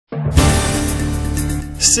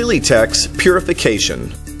Silitex Purification.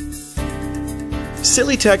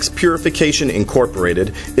 Silitex Purification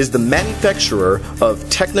Incorporated is the manufacturer of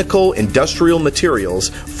technical industrial materials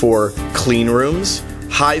for clean rooms,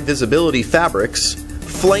 high visibility fabrics,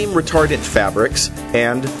 flame retardant fabrics,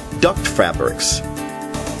 and duct fabrics.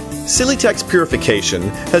 Silitex Purification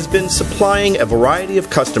has been supplying a variety of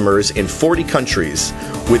customers in 40 countries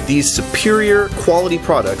with these superior quality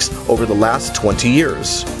products over the last 20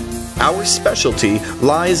 years. Our specialty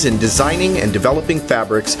lies in designing and developing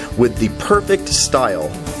fabrics with the perfect style,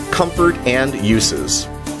 comfort, and uses.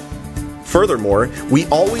 Furthermore, we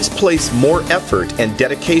always place more effort and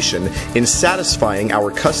dedication in satisfying our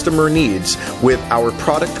customer needs with our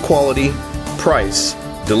product quality, price,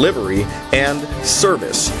 delivery, and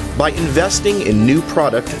service by investing in new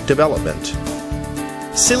product development.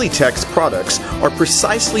 Silitex products are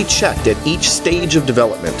precisely checked at each stage of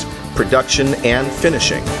development, production, and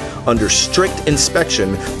finishing under strict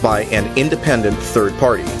inspection by an independent third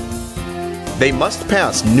party. They must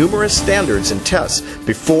pass numerous standards and tests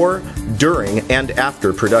before, during, and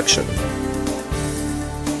after production.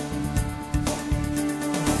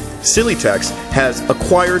 Silitex has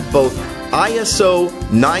acquired both ISO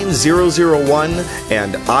 9001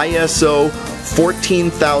 and ISO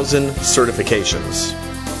 14000 certifications.